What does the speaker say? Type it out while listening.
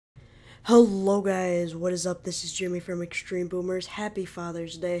Hello guys, what is up? This is Jimmy from Extreme Boomers. Happy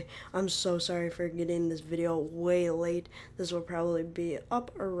Father's Day. I'm so sorry for getting this video way late. This will probably be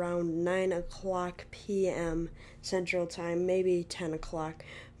up around 9 o'clock p.m. Central Time, maybe 10 o'clock.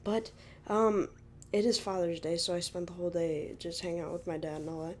 But, it is Father's Day, so I spent the whole day just hanging out with my dad and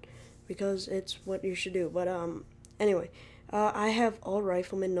all that. Because it's what you should do. But, anyway, I have all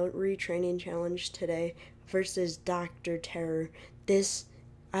Riflemen no retraining challenge today versus Dr. Terror.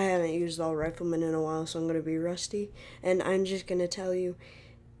 I haven't used all Riflemen in a while, so I'm going to be rusty. And I'm just going to tell you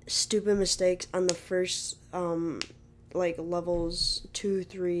stupid mistakes on the first, levels 2,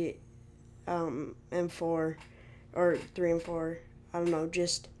 3, and 4. Or 3 and 4. I don't know,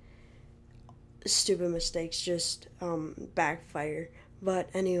 just stupid mistakes, just, backfire. But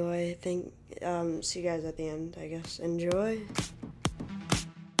anyway, see you guys at the end, I guess. Enjoy.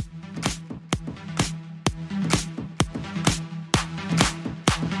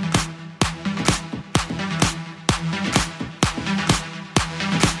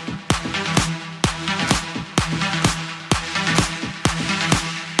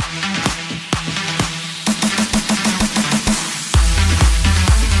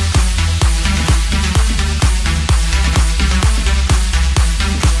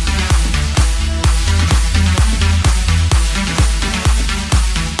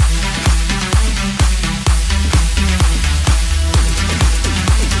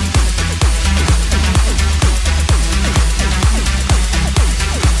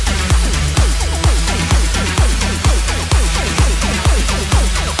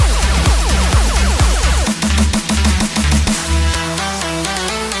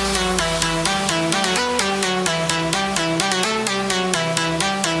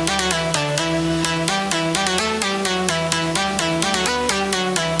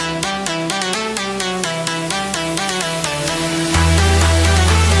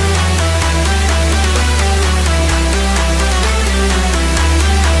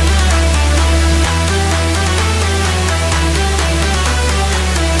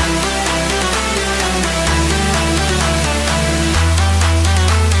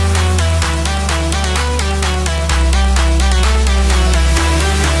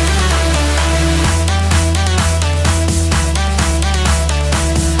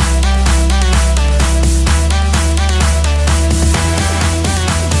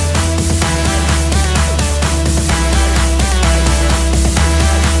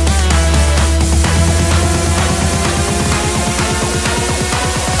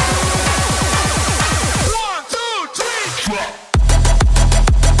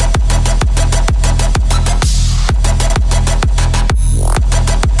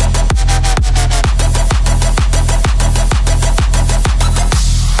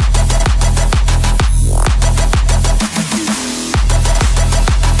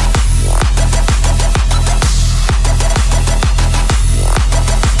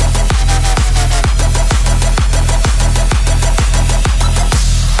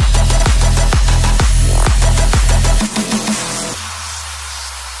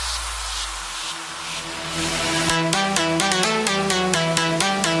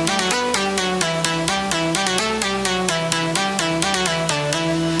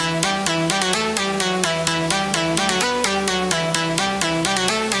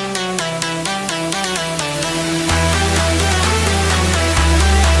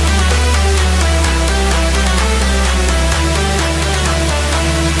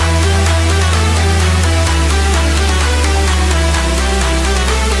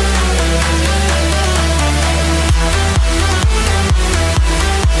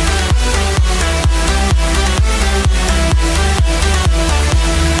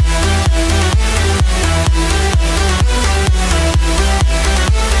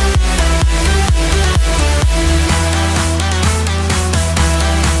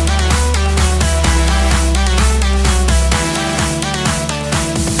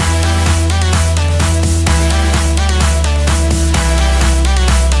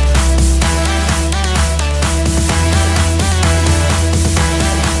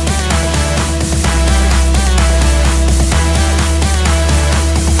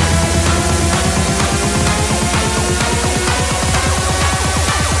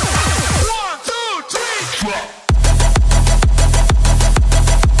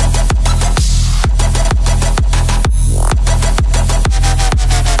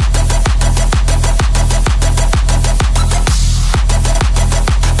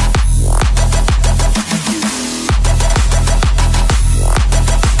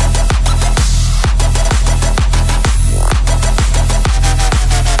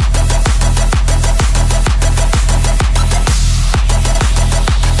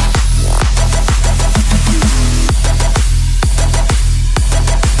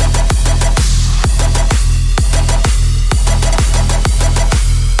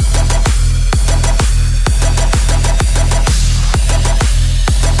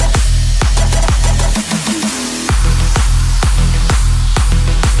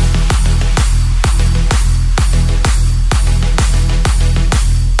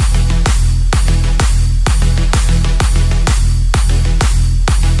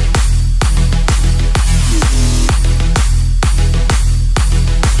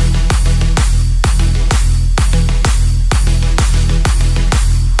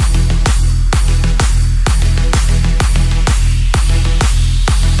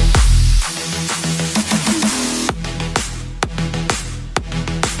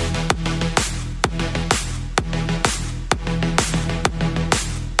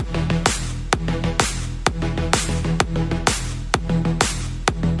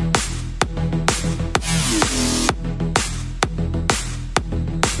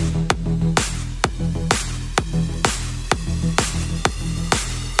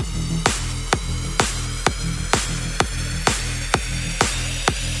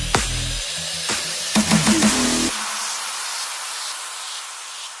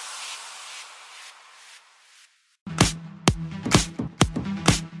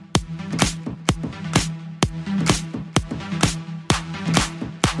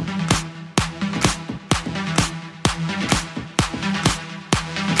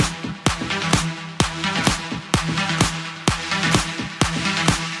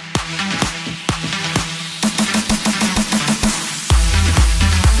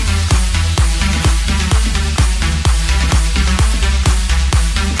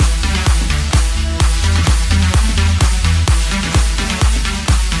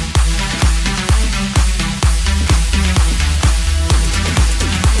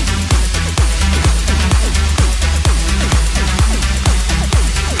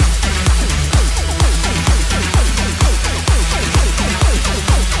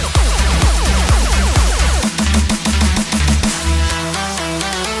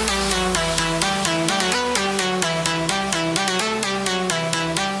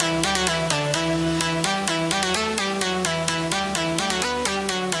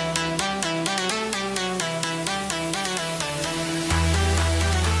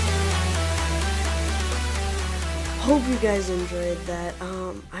 hope you guys enjoyed that.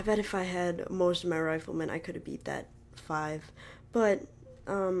 I bet if I had most of my Riflemen, I could have beat that 5. But,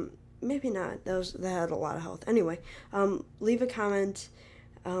 maybe not. That had a lot of health. Anyway, leave a comment,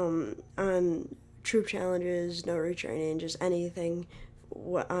 on troop challenges, no retraining, just anything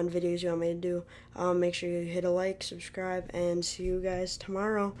on videos you want me to do. Make sure you hit a like, subscribe, and see you guys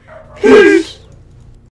tomorrow. Peace!